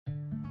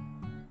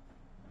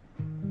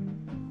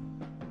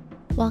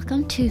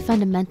Welcome to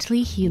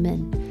Fundamentally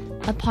Human,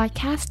 a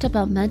podcast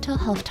about mental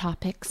health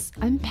topics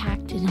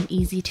unpacked in an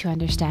easy to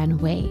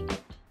understand way.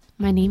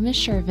 My name is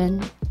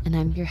Shervin, and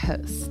I'm your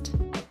host.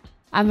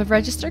 I'm a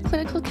registered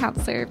clinical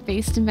counselor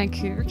based in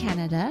Vancouver,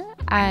 Canada.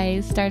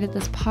 I started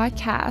this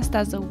podcast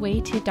as a way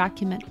to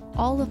document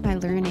all of my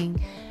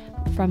learning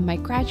from my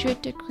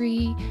graduate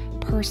degree,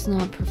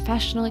 personal and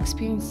professional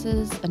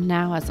experiences, and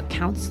now as a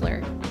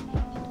counselor.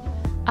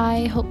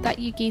 I hope that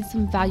you gain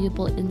some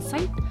valuable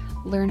insight,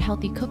 learn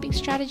healthy coping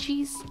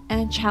strategies,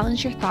 and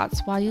challenge your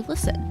thoughts while you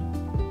listen.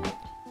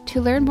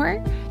 To learn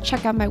more,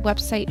 check out my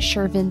website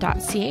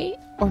shervin.ca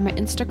or my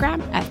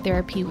Instagram at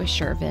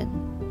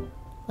therapywithshervin.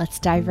 Let's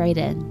dive right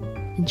in.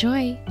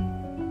 Enjoy!